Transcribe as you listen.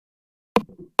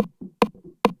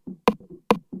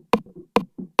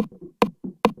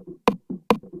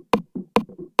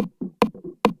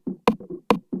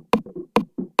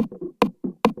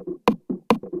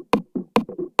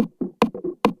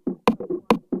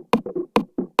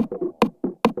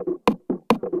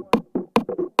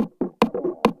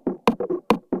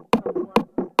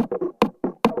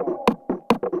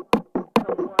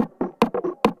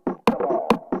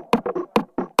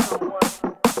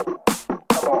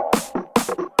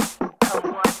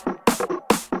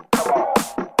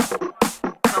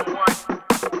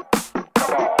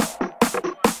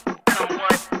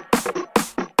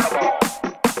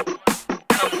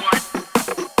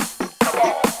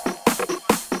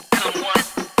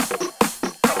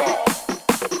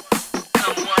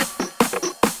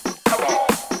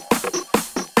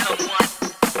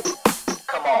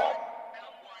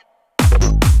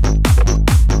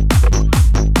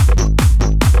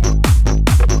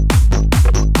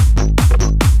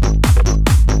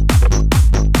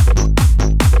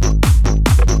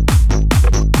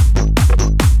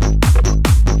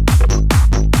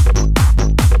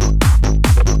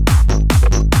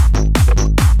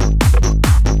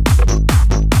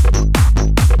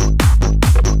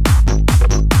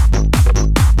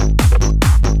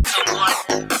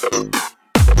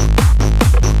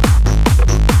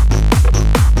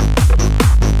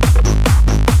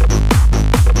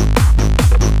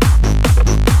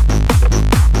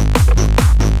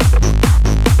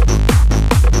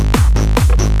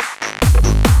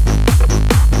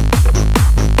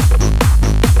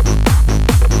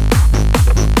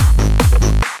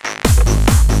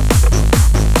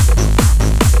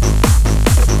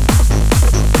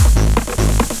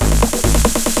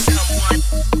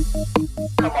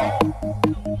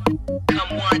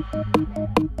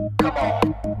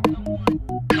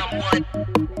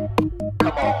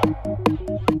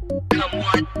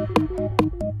Forever.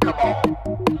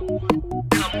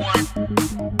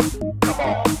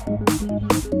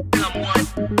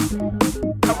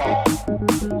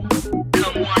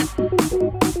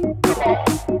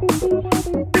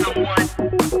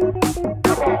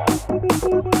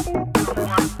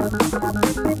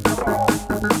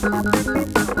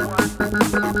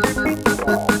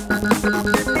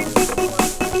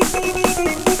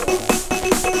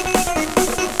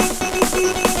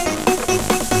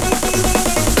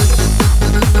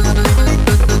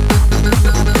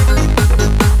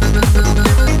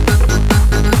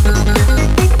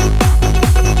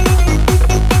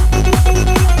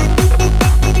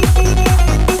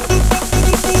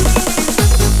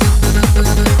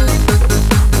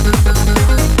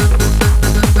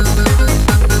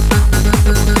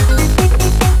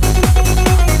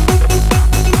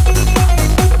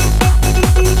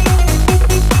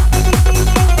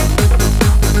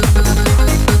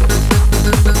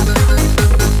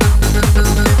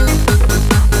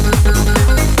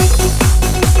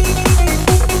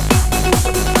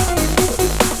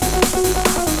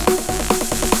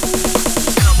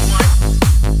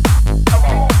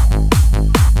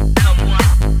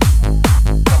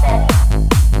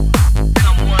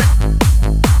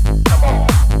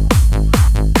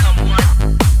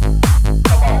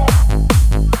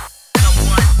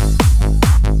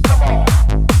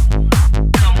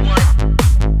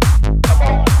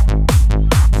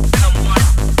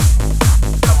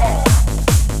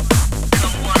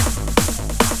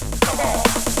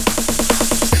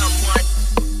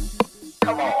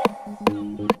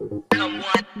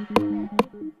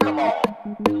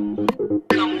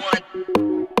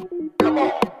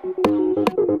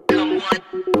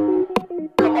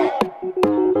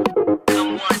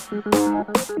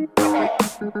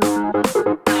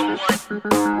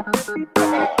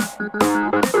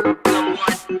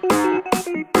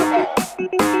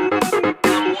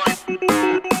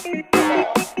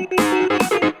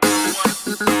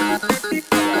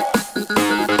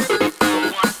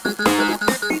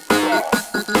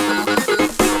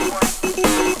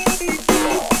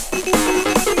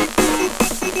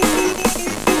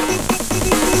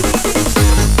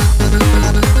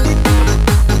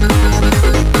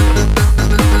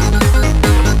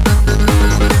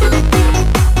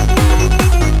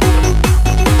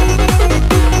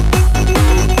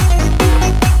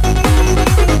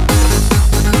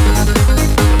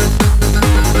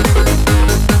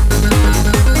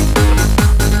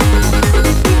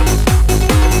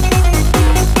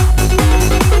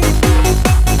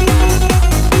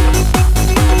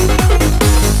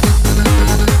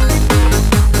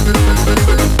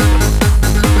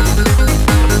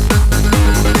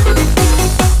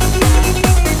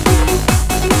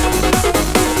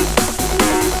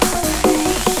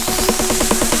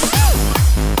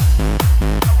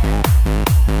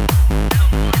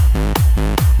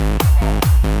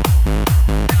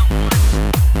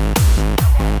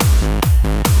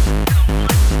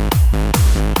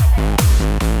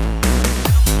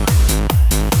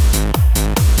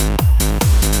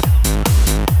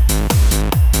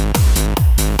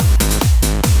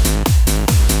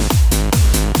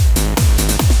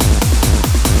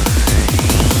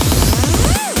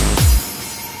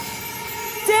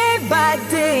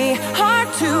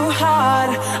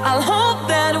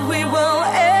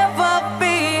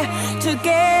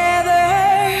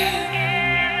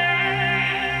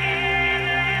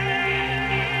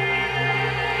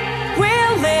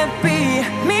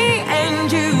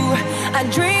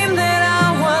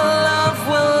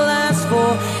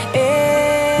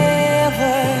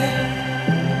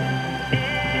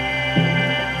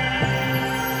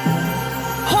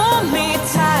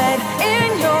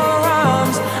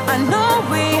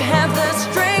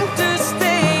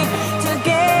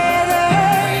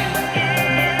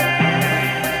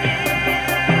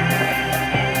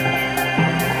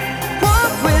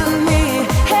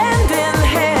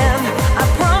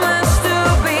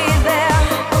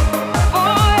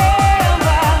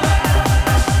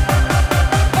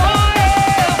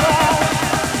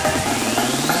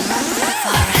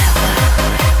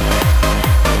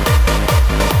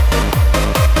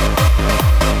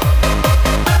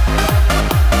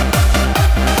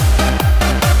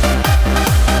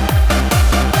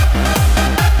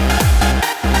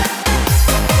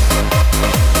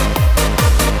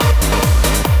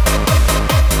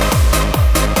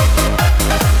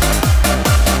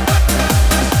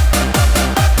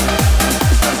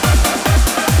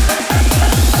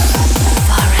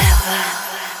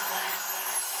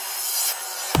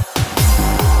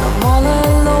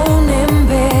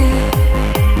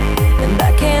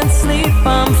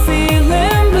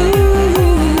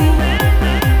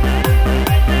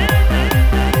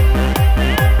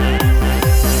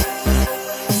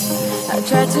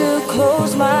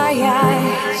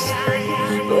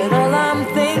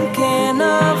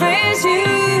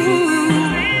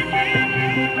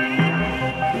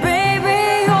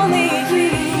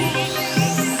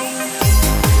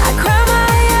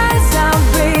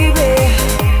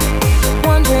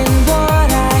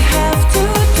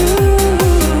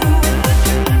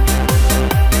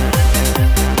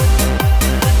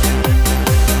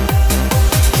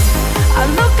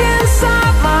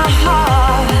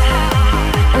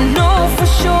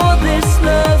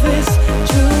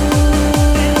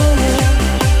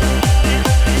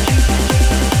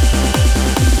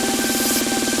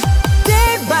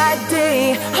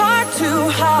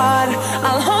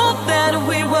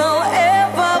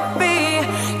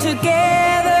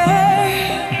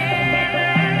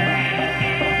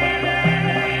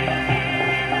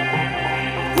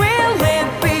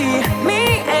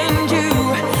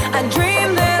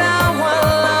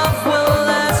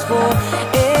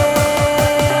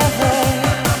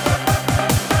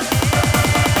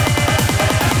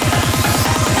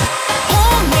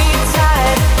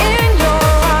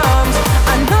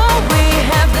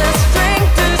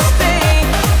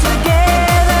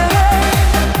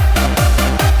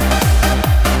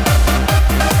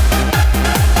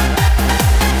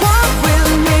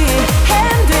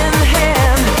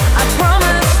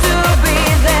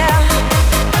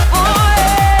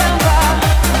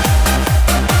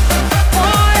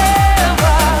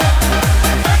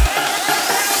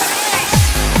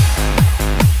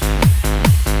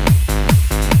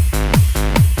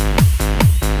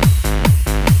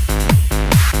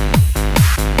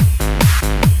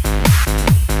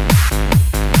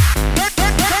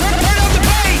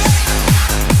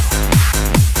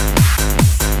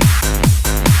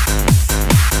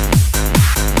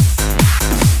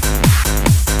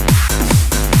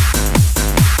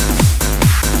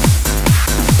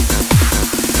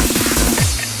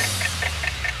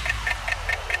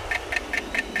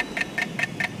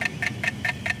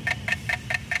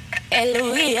 El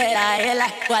Luis era ela,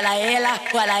 cuala ela,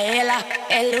 cuala ela.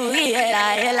 El Luis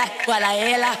era ela, cuala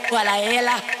ela, cuala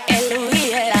ela. El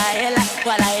Luis era ela,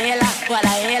 cuala ela,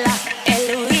 cuala ela. El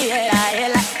Luis era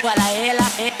ela, cuala ela,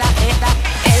 eta, eta.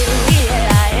 El Luis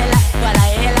era ela, cuala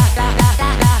ela, ta, ta, ta,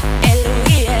 ta. El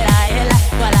Luis era ela,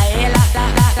 cuala ela, ta,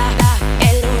 ta, ta, ta.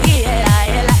 El Luis era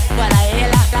ela, cuala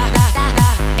ela, ta, ta, ta, ta.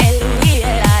 El Luis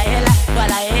era ela,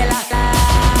 cuala ela, ta.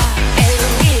 El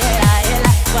Luis era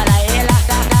ela, cuala ela,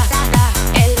 ta, ta, ta, ta.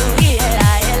 El Luis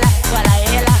era ela, cuala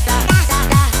ela, ta, ta, ta,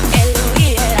 ta. El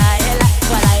Luis era ela,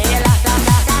 cuala ela, ta,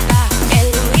 ta, ta, ta. El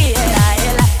Luis era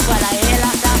ela, cuala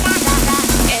ela, ta, ta, ta, ta.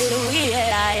 El Luis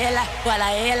era ela, cuala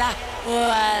ela,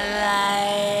 cuala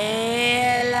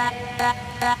ela, ta,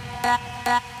 ta, ta,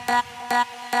 ta, ta, ta, ta, ta,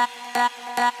 ta,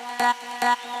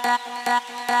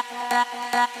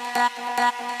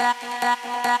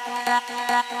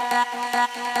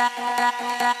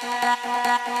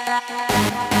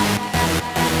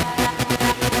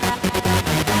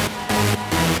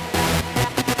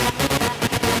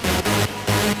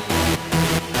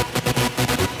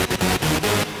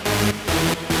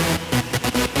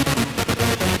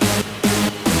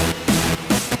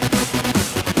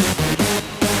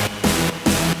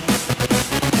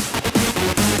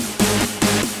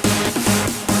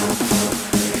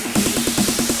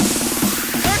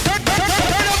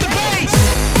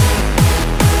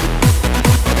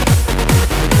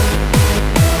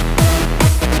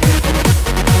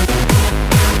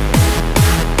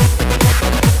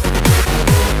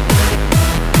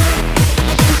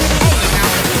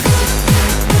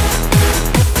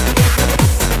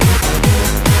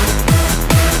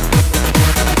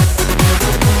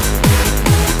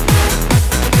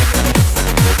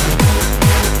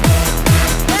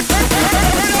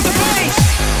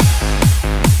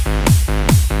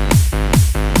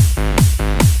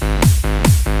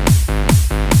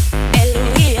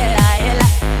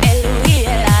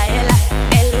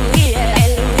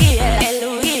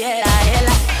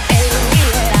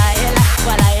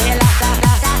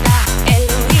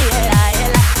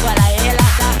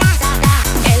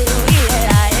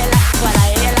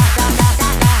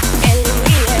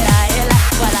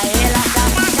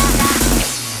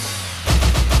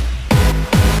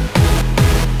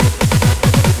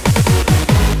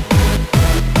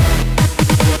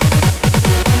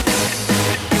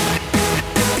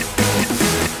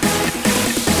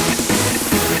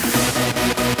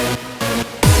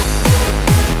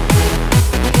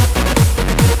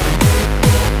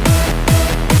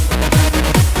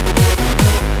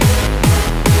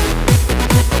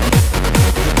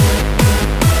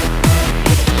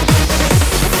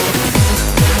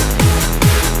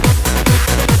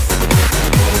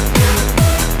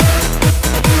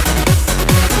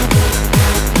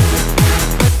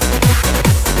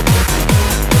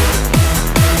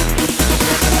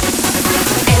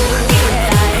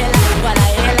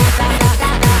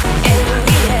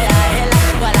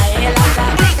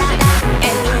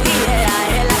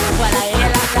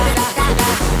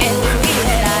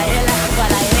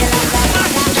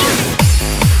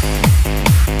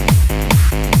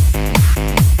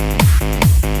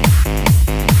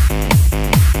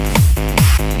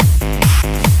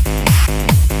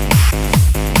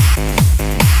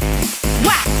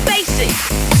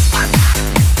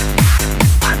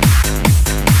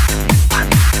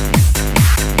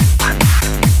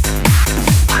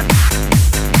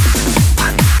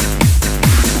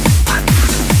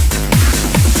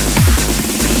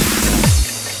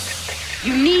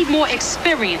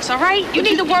 Experience, all right? You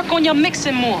need to work on your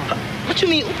mixing more. What you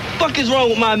mean? What the fuck is wrong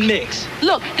with my mix?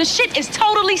 Look, the shit is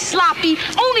totally sloppy.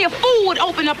 Only a fool would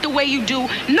open up the way you do.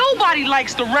 Nobody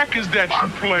likes the records that you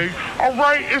play. All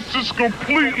right, it's just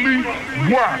completely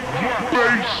whack,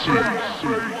 basic.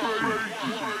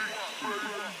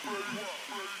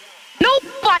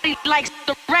 Nobody likes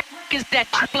the records that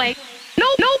you play.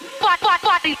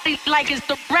 Nobody likes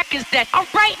the records that. All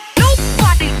right,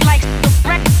 nobody likes the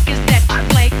records that you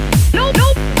play.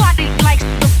 Nobody likes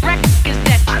the records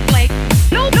that I play.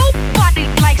 Nobody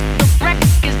likes the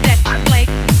records that I play.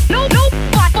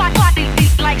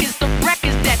 Nobody likes the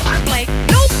records that I play.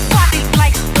 Nobody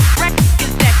likes the records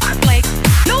that I play.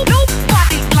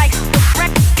 Nobody likes the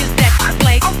records that I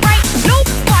play. All right,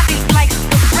 nobody likes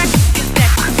the records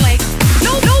that I play.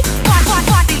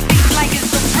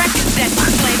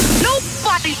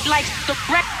 Nobody likes the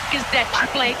records that I play. Nobody likes the records that I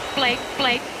play. Play.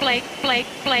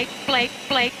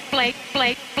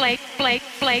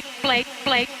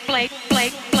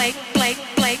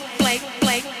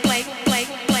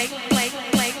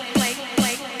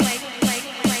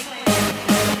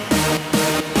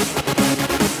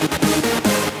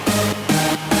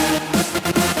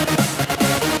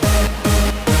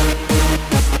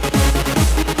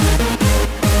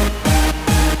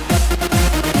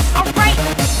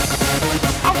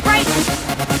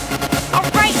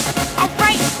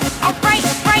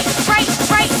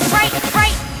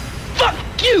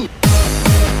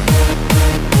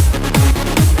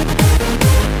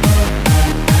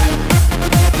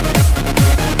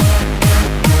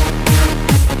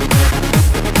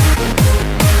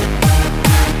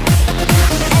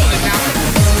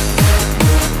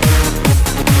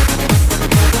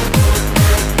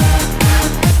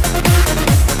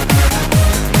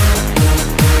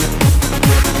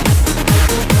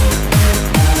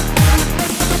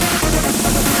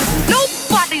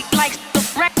 likes the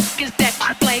records that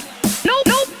I play.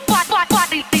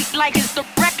 Nobody likes the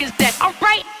records that I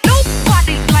write.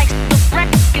 Nobody likes the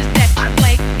records that I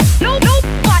play.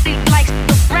 Nobody likes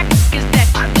the records that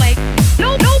I play.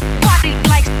 Nobody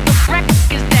likes the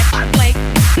records that I play.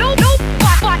 Nobody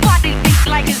likes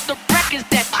the records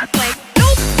that I play.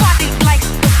 Nobody likes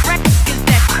the records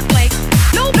that I play.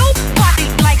 Nobody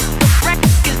likes the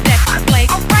records that I play.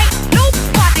 Alright,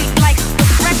 nobody likes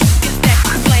the records that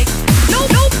I play. Nobody likes the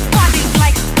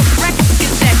records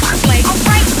that I play.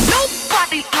 Alright,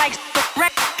 nobody likes the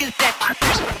records that I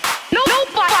play.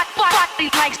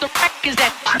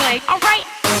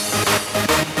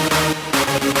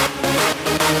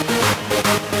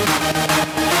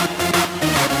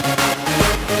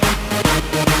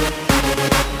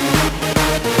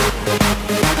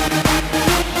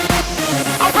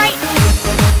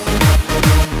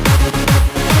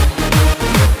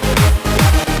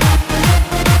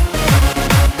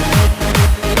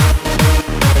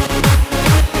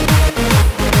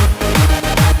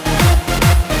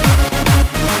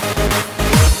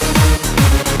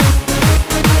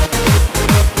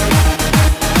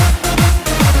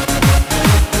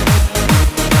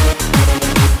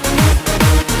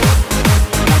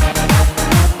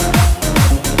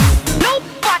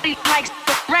 Nobody likes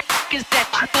the records that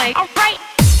I play. Alright.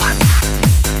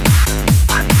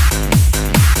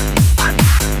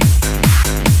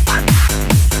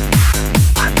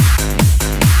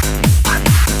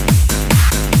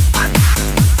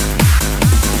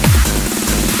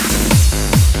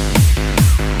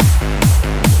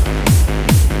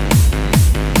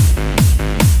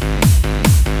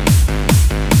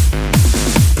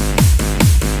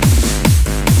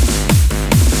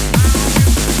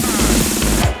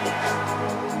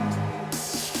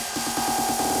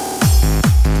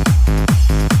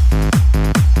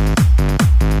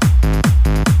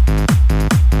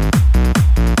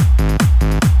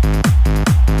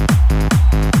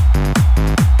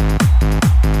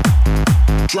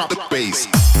 Drop the bass.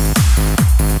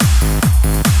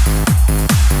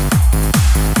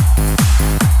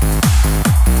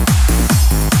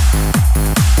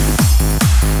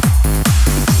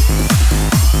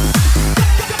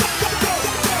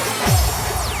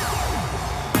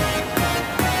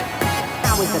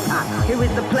 Now is the time. Here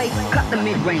is the place. Cut the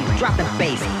mid-range. Drop the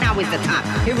bass. Now is the time.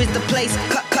 Here is the place.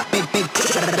 Cut mid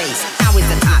drop the bass. Now is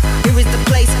the time. Here is the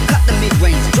place. Cut the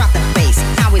mid-range. Drop the bass.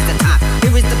 Now is the time.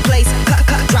 Here is the place. Cut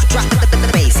drop the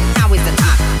bass. Now is the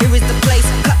time. Here is the place.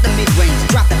 Cut the mid-range.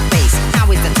 Drop the bass.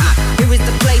 Now is the time. Here is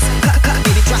the place. Cut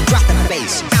baby drop the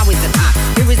bass. Now is the time.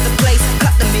 Here is the place.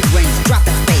 Cut the mid-range. Drop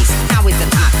the bass. Now is the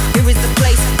time. Here is the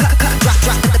place. Cut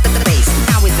drop the bass.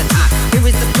 Now is the time. Here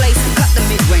is the place. Cut the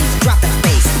mid-range. Drop the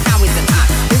bass. Now is the time.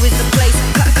 Here is the place.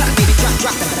 Cut baby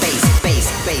drop the bass.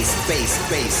 Bass.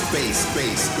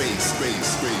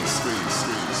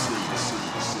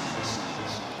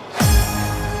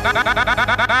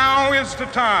 Now is the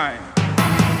time.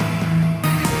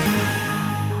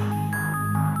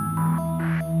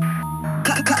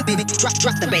 Cut baby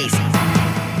drop the bass.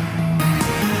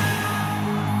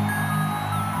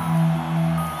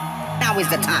 Now is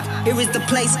the time. Here is the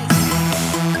place.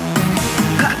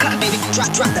 Cut baby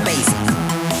drop the bass.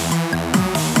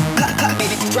 Cut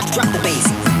baby drop the bass.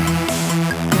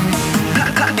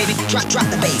 Cut baby drop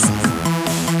the bass.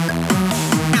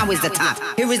 Now is the time.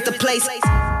 Here is the place.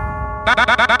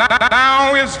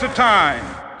 Now is the time.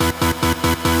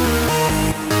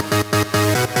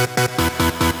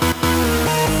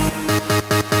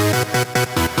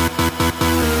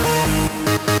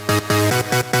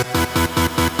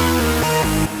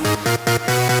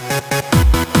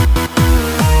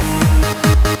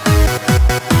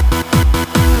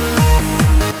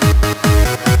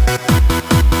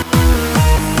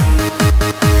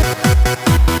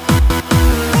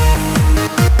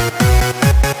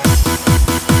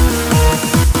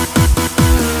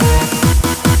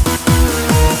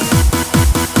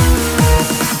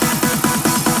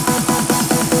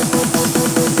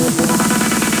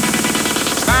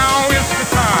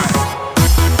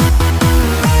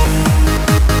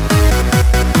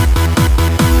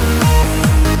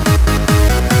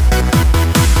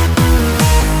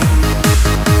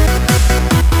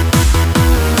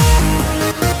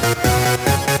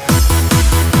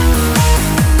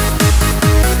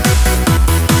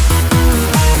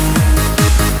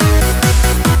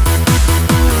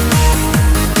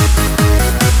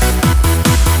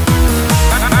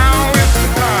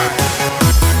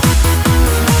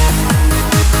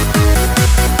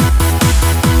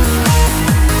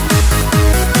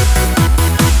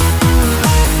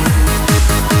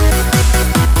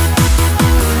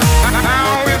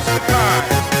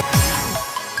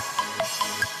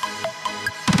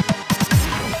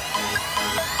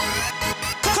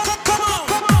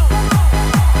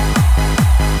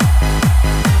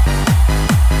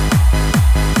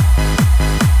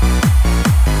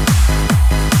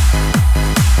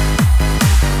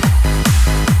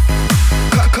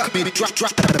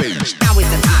 drop the bass. Now is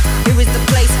the time. Here is the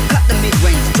place. Cut the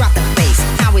mid-range. Drop the bass.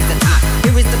 Now is the time.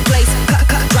 Here is the place. Cut,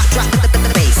 drop the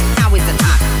bass. Now is the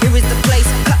time. Here is the place.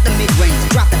 Cut the mid-range.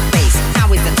 Drop the bass. Now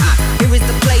is the time. Here is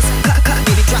the place. Cut,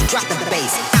 baby, drop the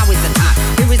bass. Now is the time.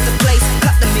 Here is the place.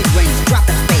 Cut the mid-range. Drop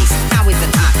the bass. Now is the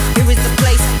time. Here is the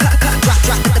place. Cut,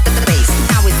 drop the bass.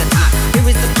 Now is the time. Here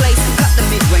is the place. Cut the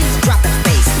mid-range. Drop the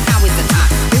bass. Now is the time.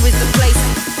 Here is the place.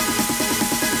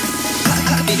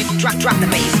 Cut, baby, drop the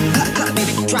bass. Cut,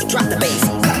 baby, drop the bass.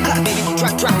 Cut, baby,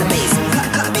 drop the bass.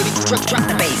 Cut, baby, drop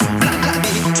the bass. Cut,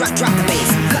 baby, drop the bass.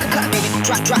 Cut, baby,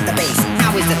 drop the bass.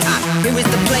 Now is the time. Here is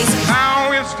the place.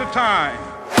 Now is the time.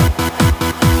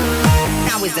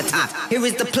 Now is the time. Here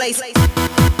is the place.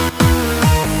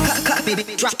 Cut,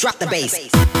 baby, drop the bass.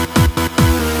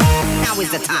 Now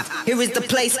is the time. Here is the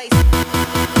place.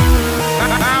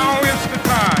 Now is the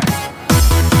time.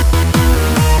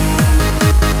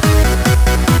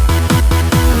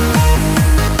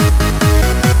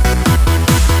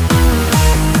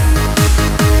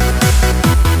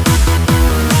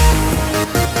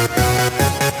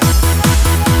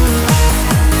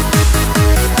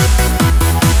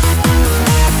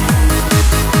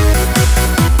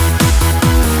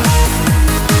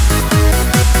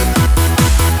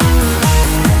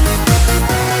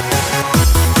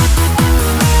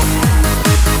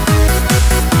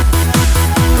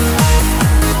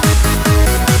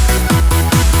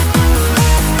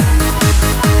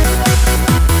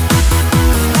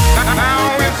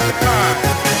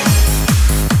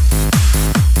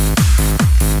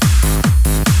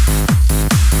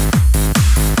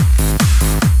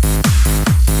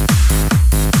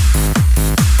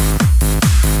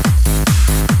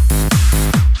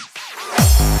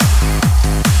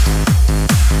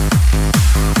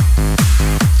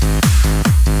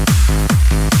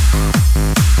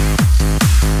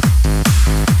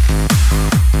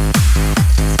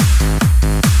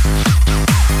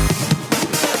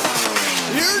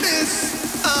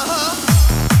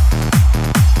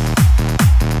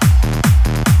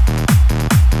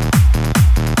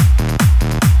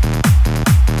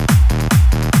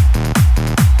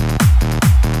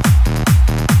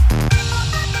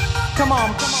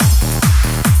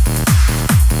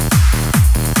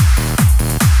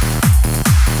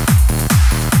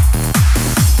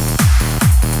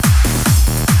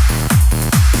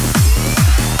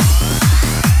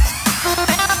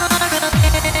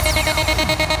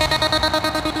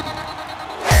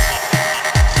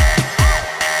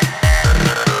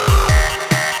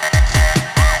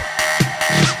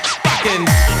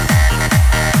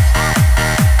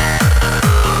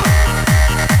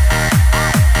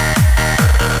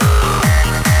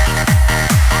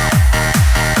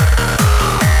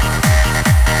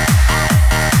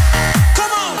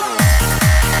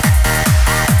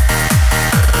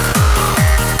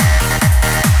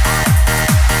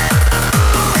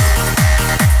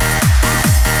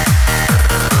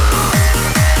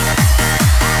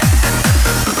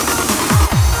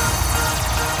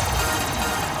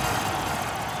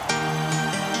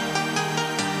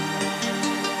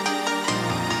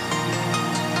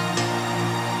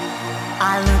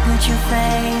 I look at your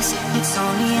face, it's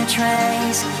only a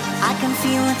trace. I can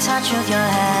feel the touch of your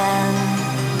hand.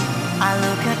 I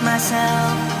look at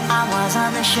myself, I was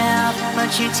on the shelf,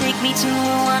 but you take me to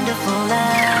a wonderful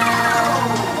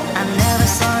land. I never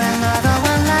saw another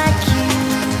one like you.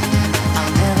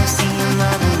 I'll never see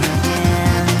another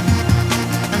again.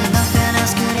 And nothing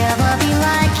else could ever be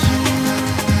like you.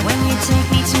 When you take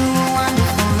me to a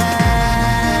wonderful land.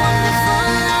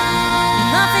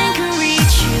 Nothing can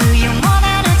reach you, you're more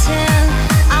than a 10.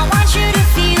 I want you to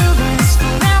feel this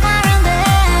forever and then.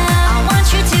 I want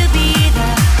you to be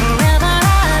there forever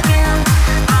again.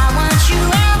 I want you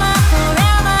ever,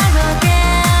 forever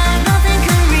again. Nothing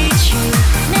can reach you,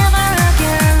 never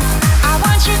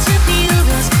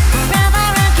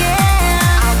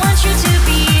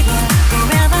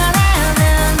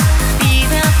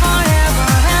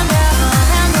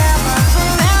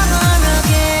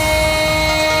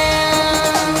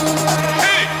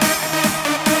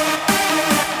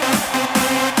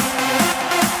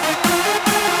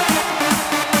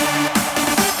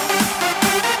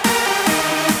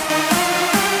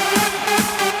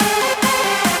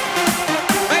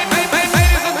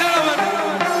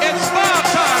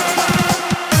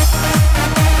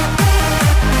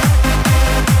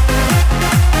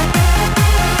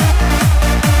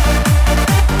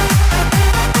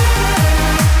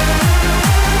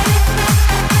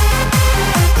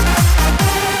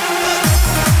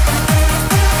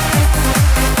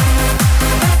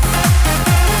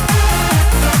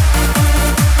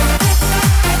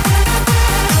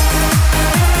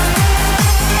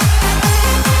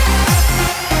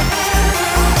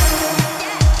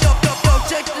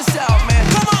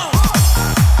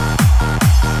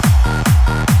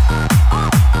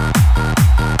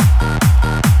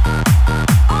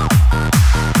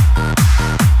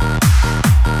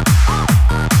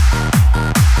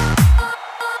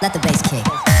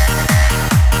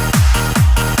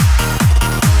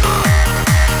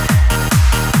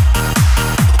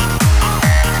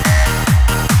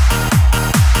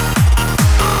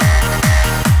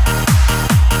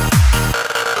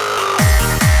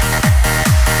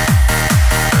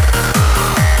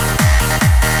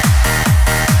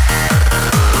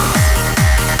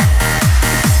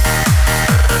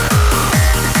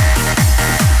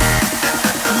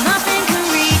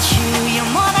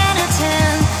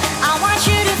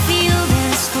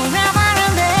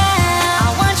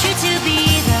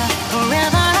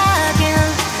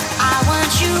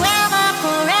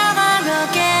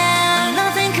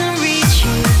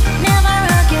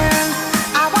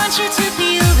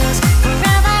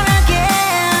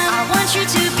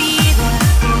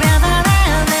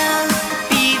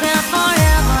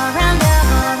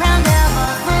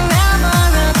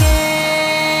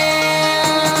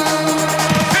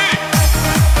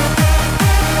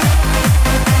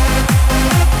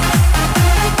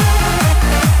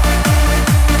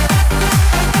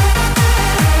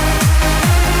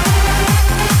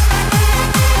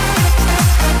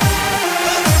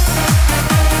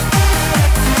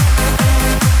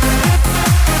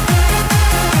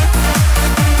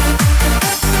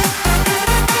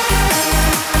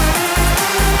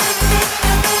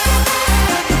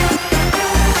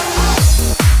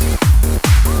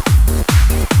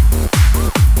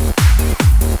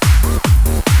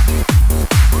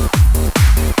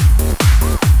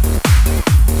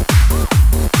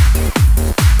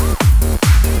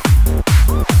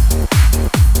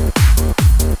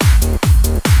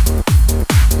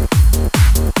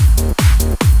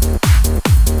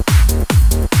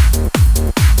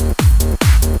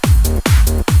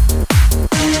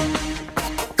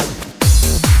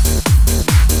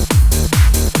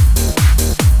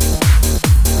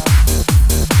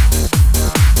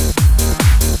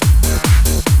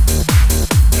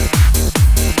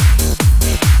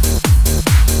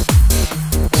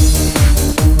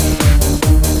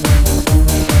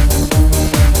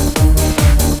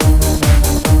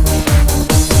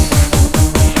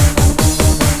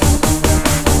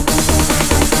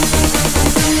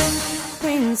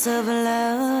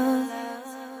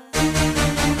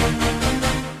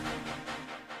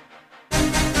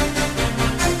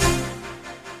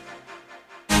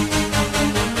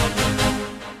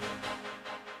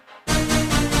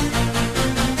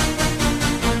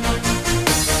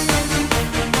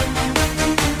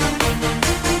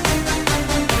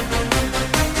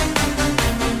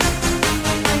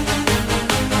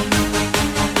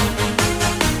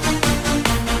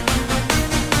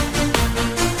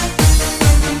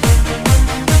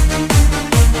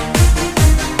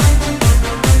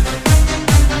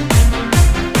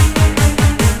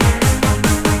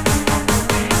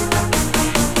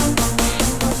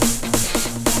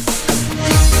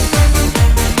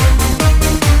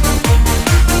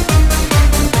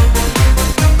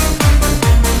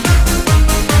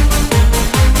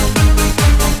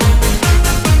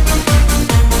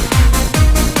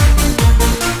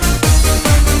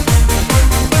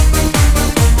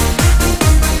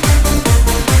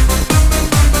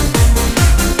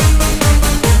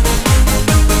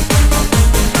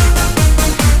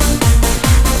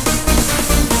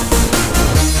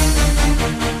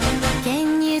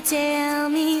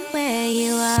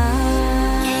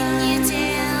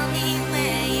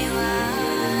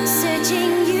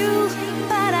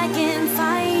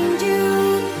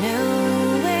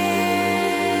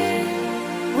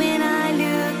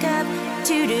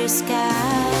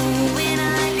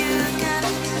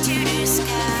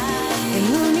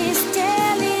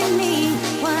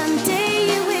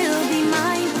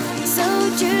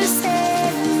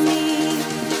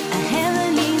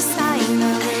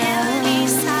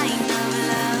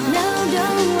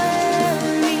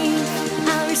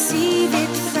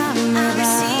from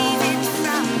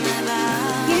above.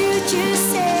 You just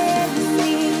set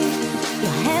me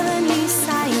your heavenly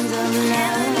signs of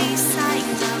love.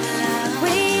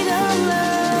 Wait all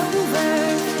over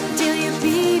till you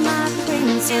be my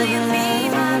prince of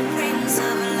love.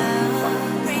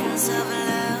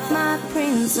 My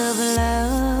prince of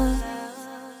love.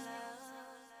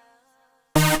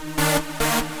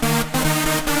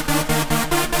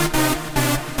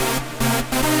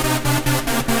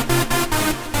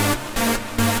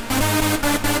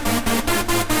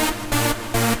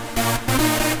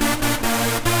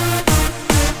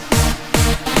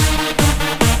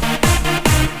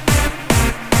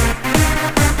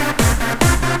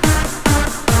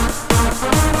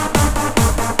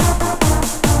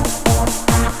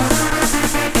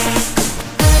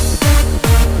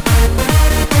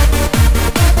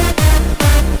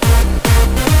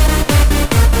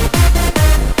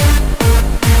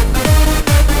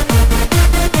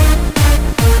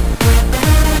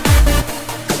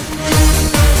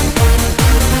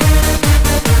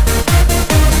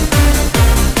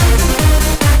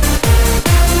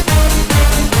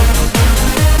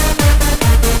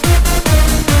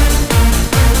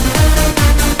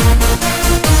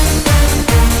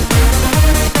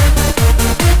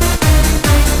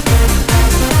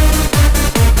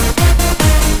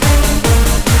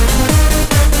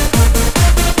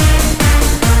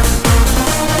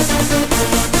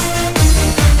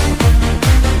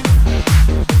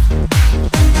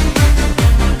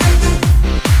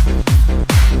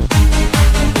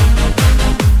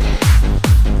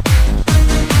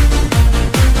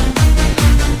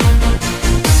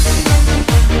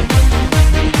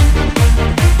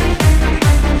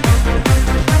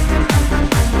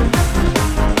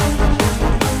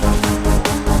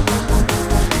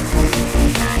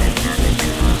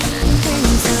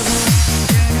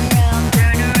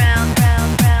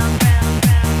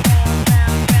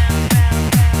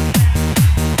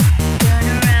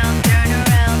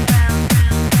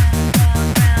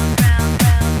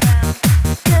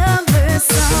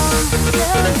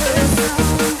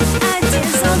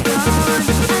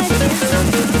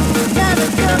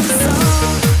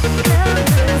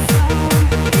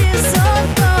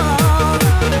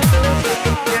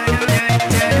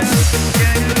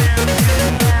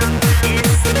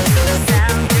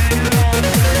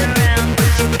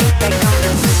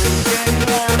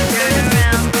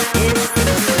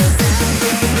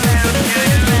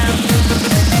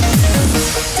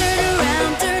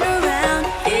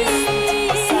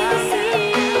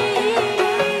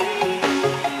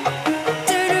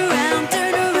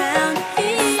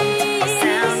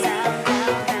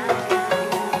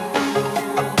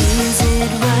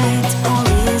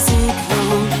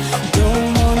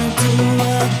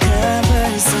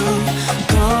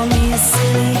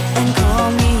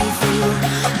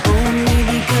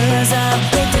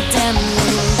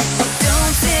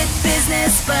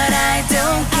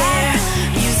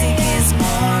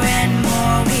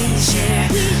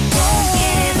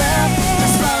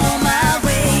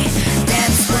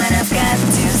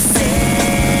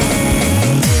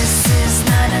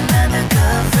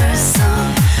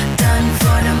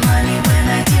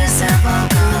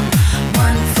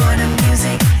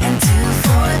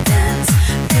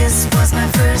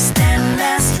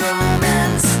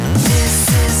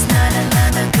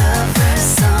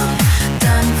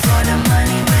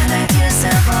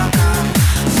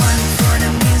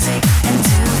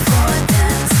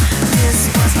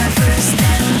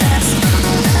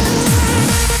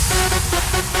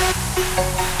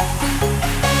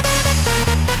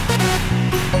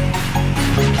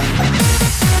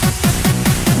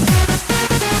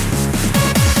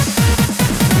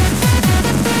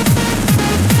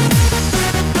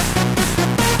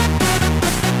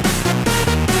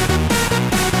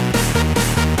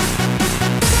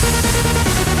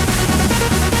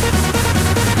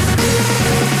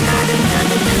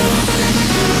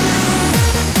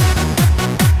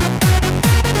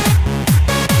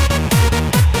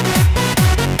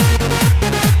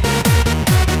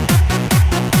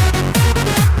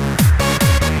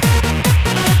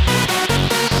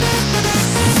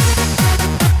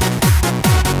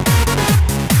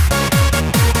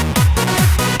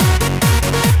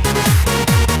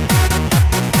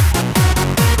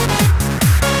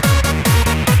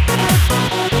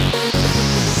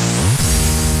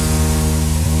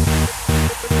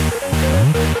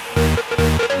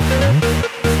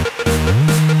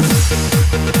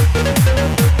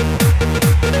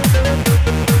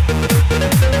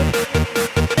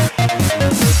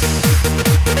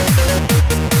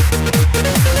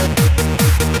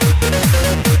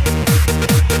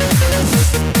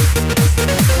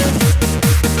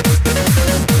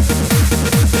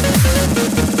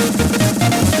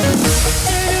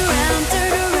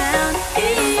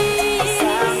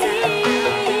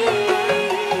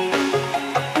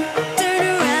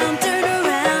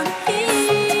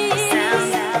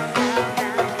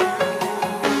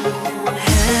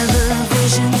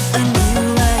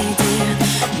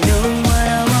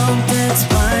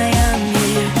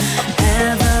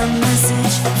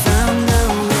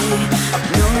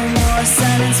 or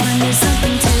silence when there's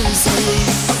something to say.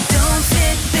 Don't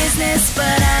fit business,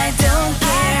 but I don't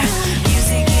care.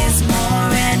 Music is more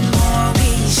and more we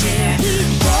share.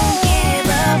 Won't give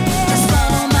up, just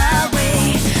follow my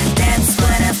way. That's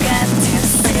what I've got to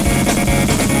say.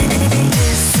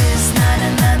 This is not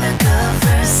another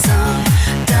cover song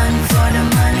done for the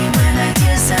money when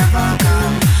ideas have all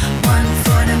gone. One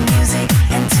for the music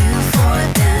and two for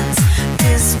dance.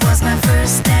 This was my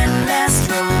first and last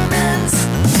romance.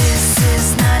 This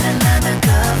is not another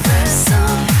cover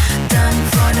song done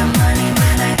for the money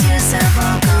when ideas have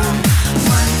all gone.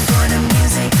 One for the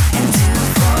music and two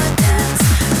for dance.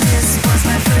 This was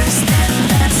my first and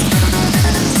last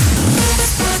romance.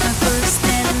 This was my first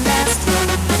and last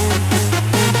romance.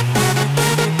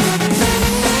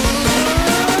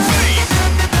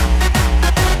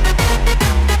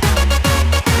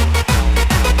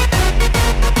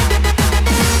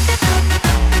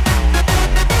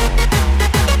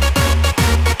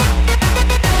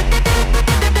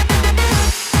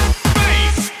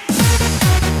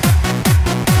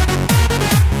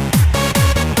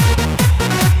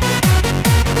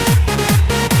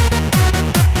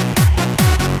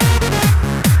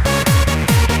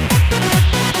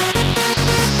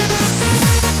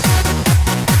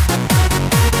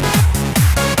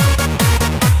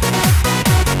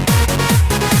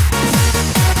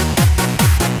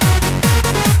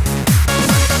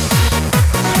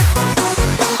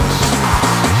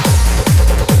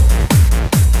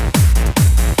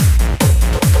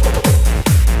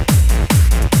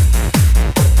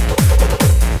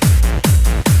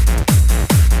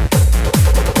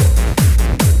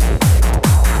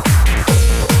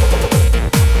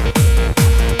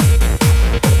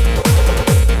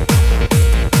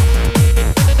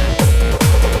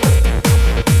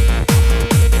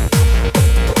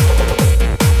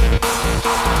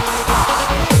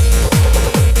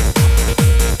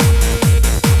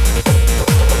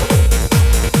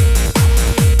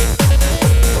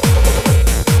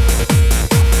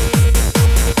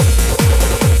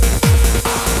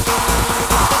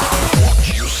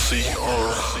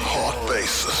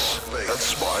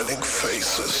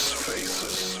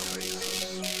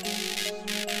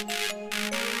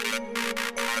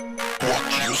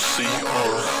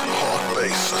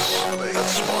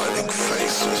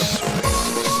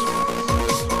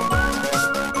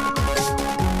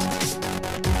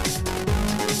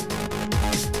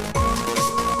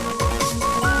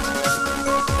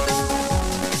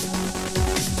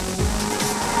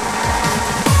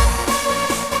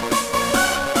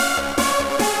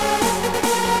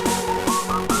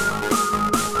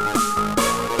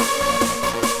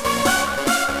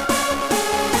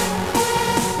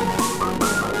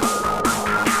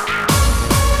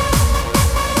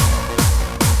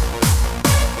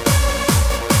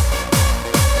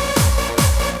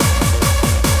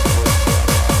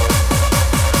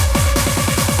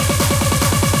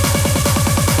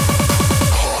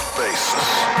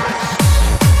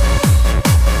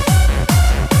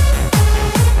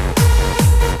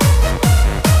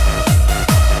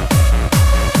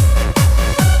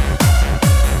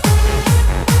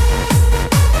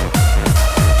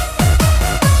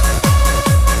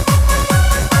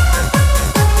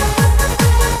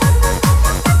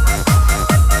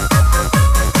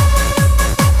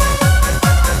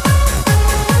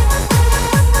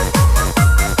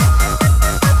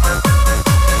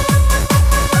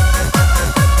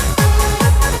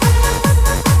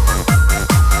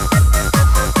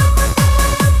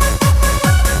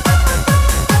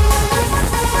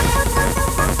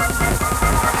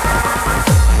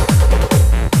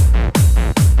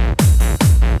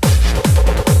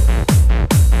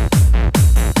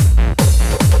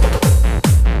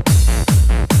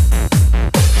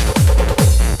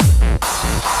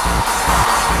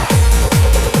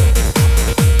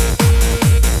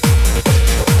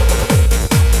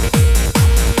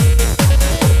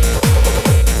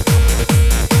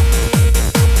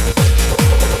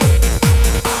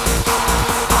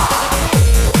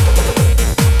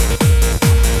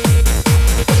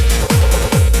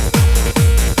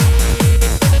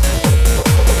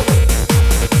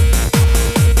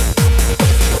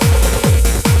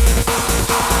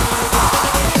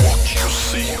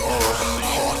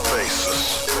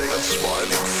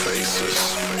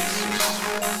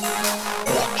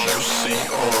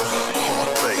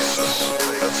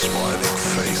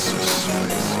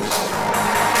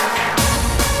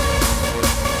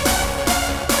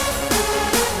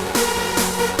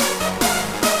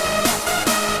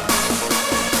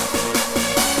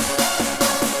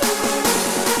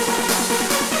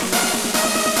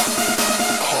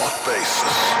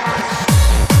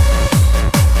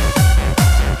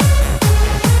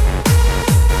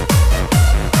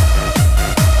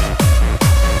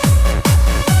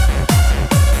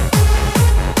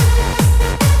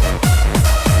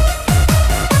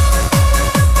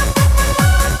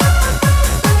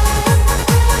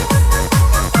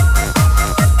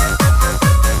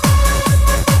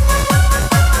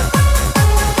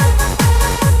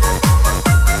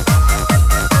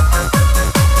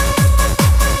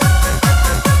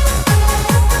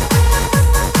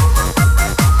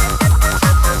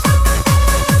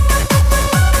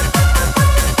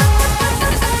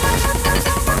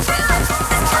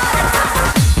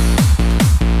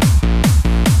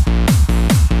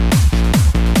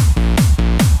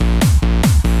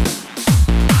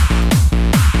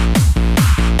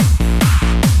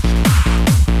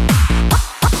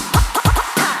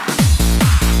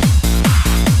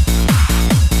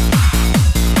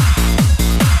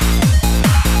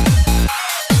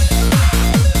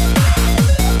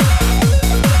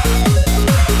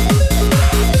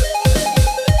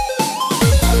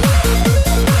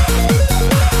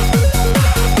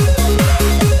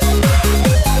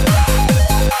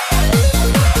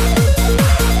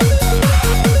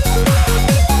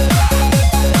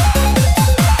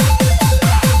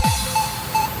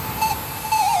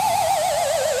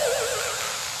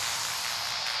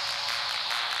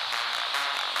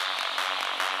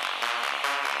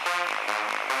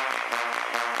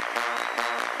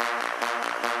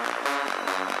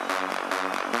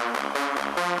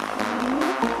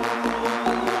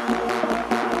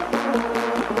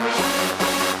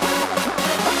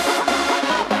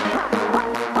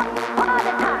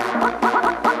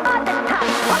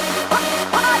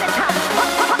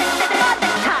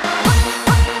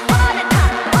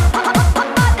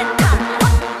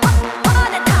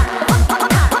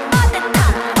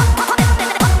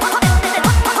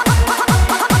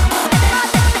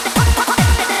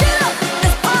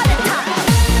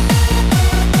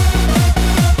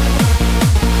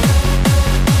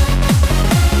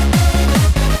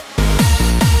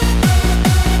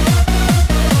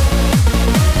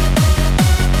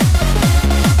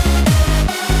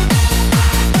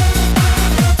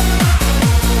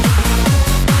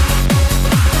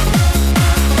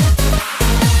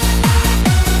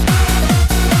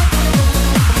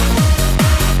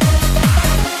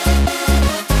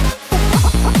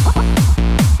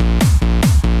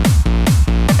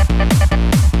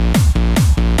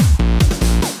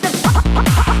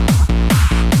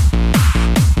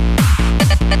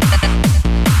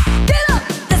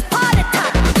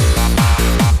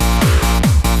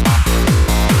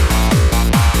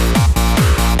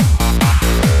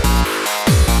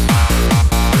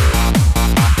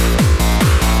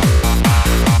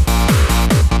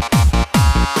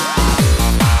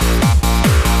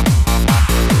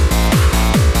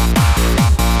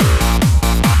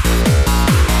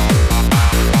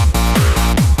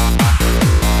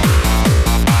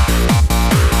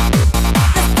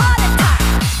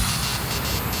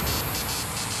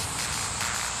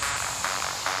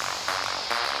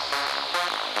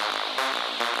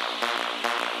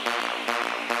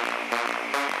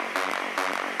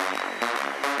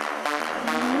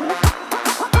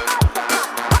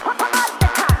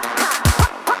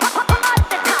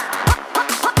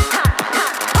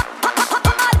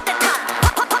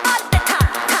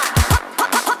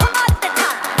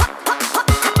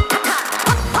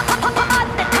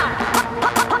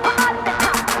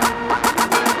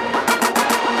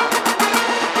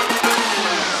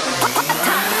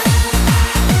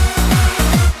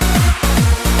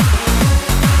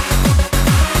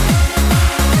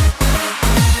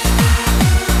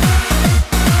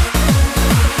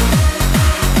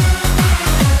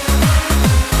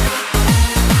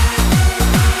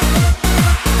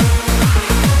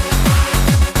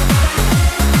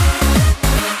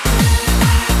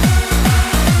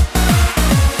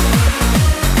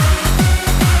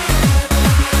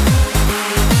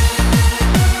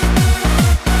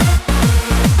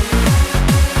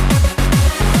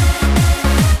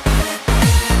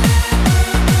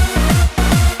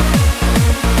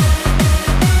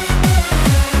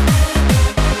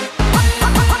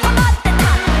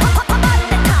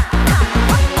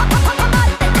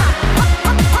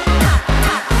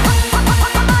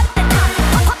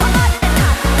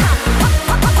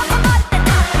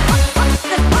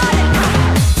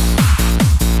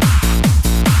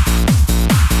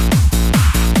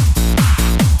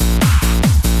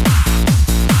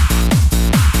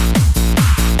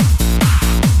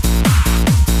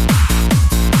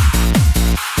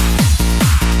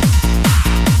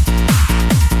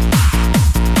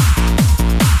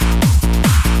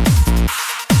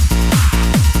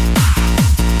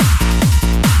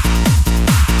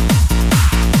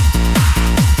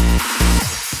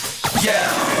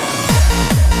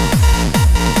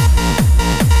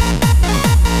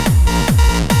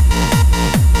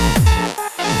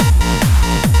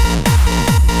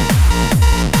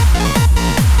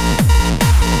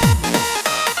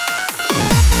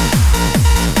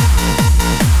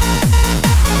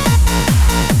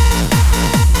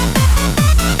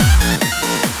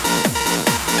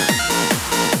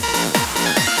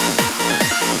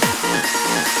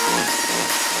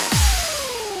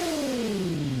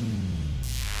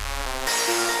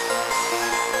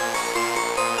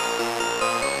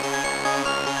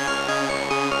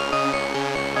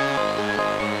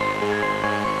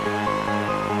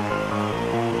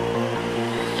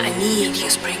 need your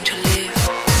spring to live.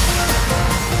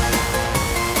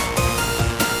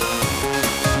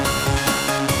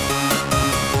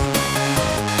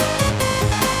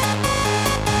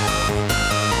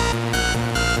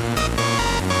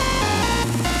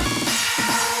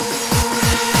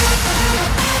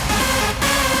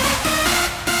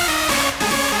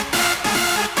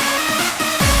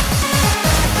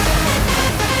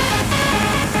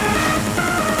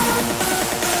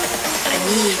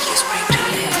 Need your spring to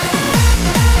live.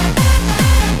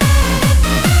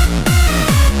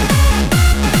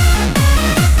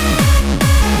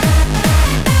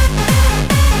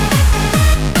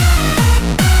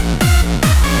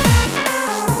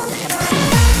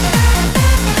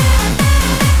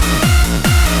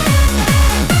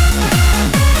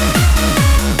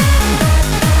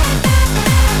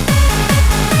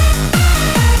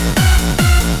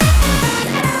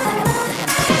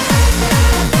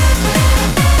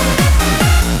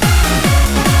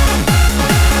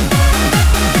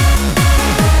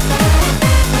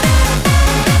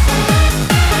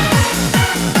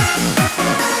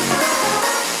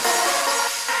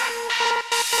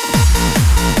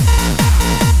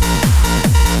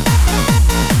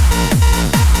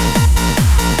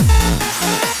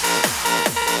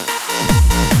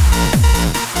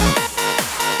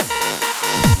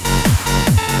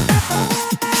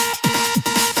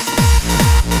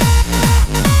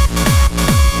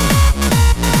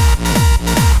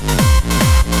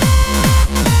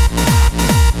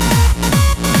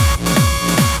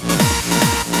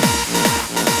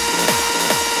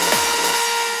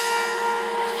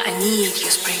 I need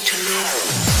your spring to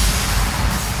live.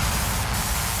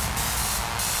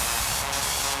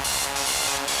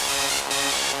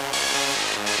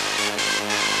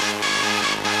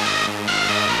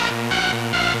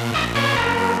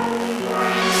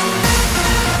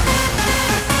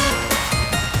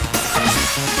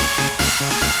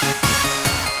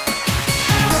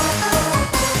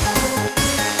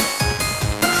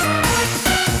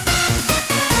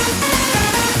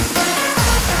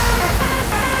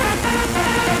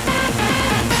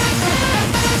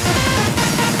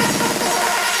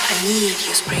 I need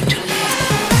your spring to live.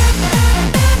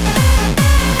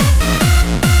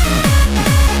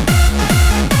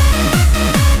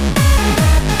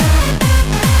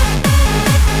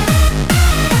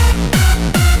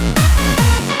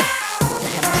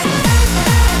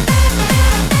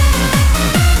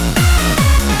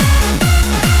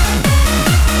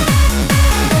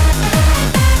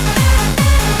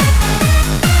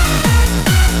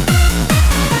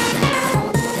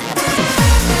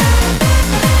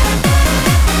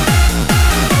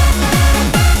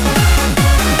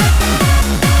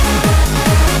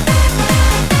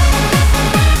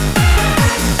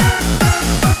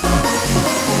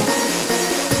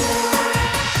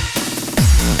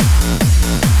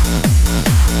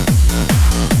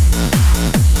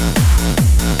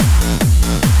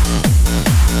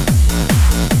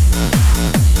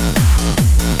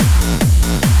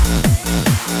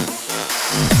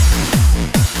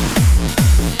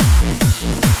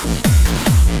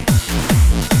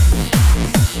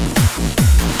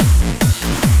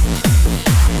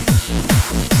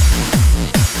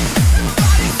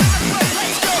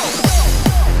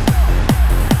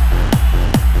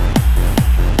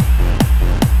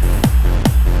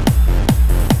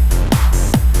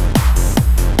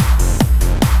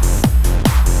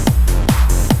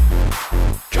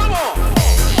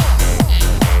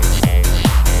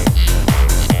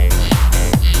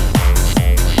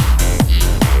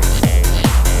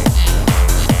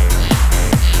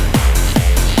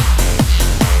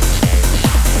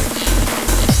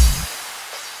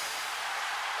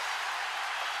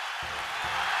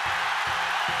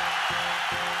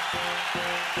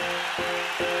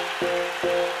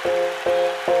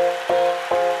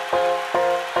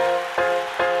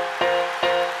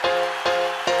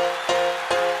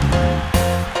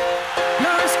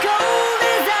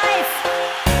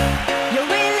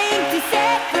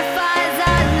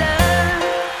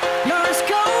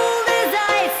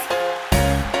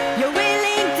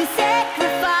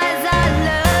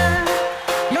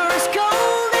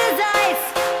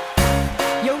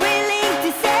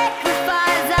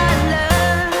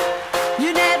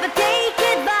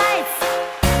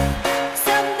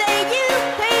 Someday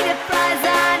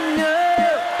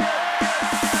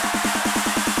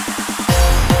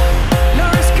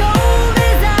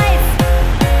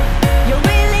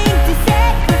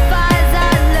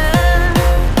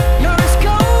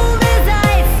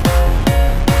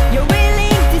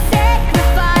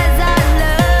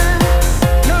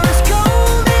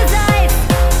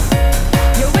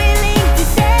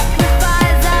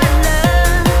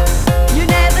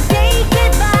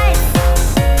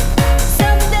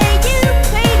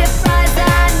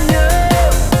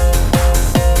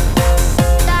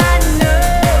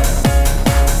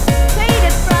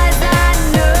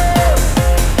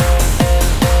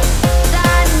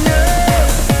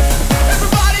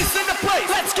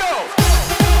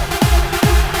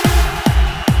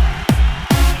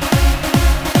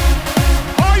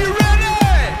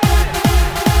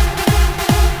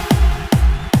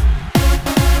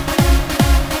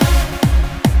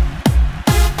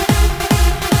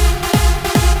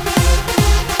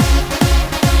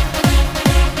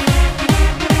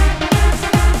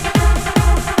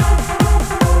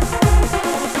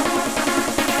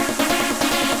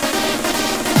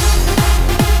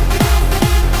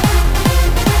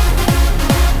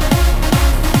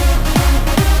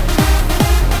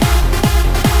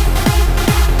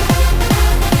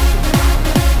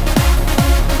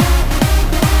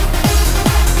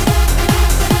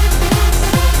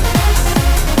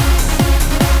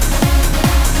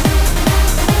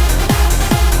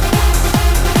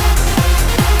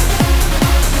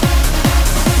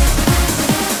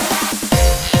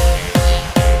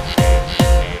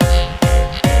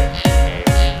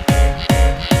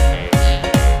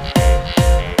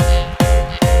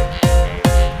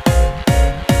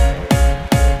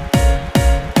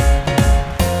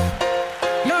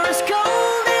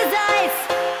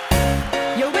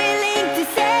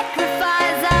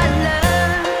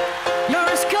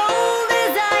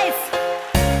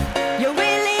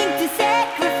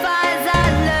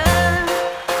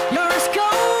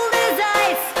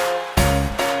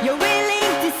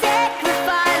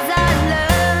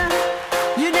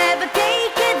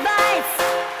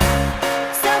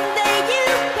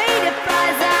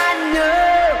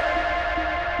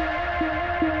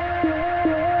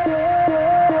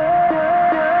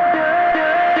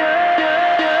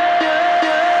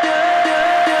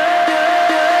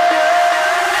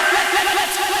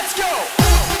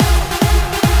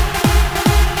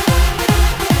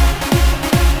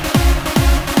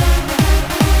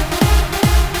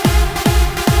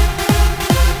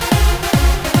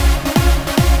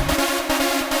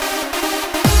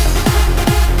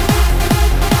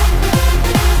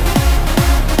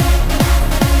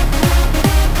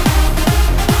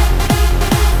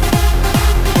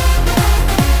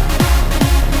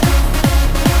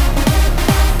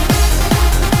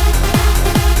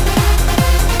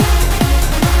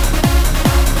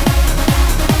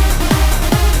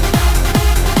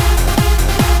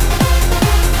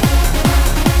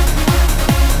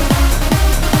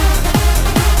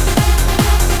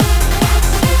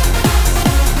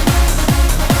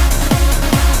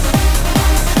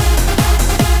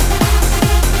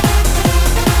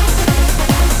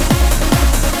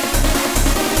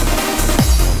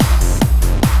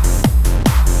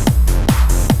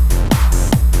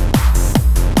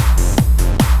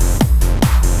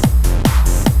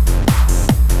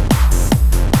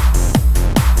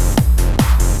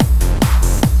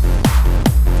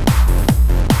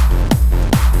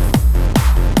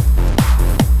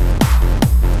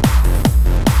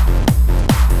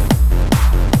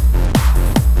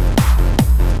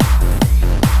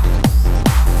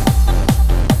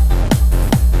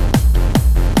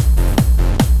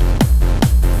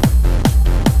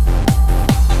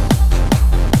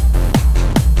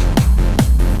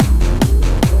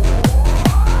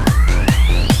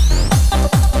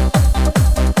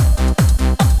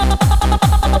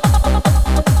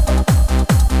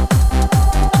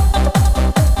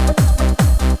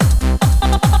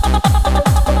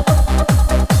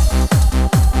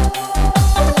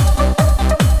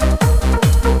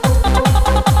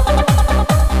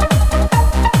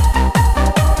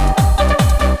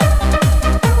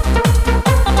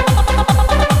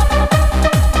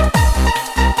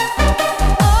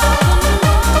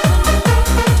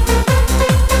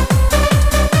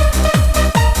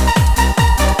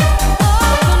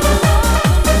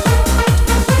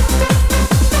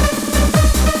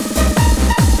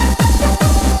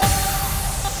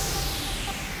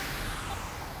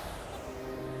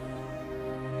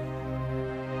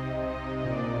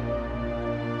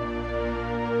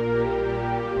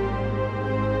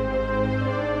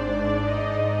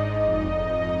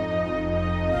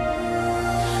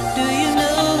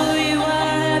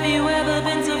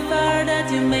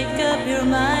make up your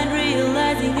mind,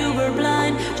 realizing you were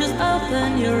blind. Just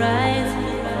open your eyes,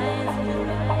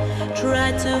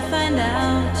 try to find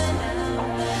out.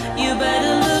 You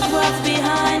better look what's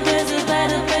behind, there's a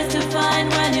better place to find.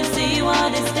 When you see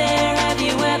what is there, have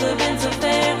you ever been so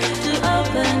fair to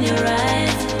open your eyes?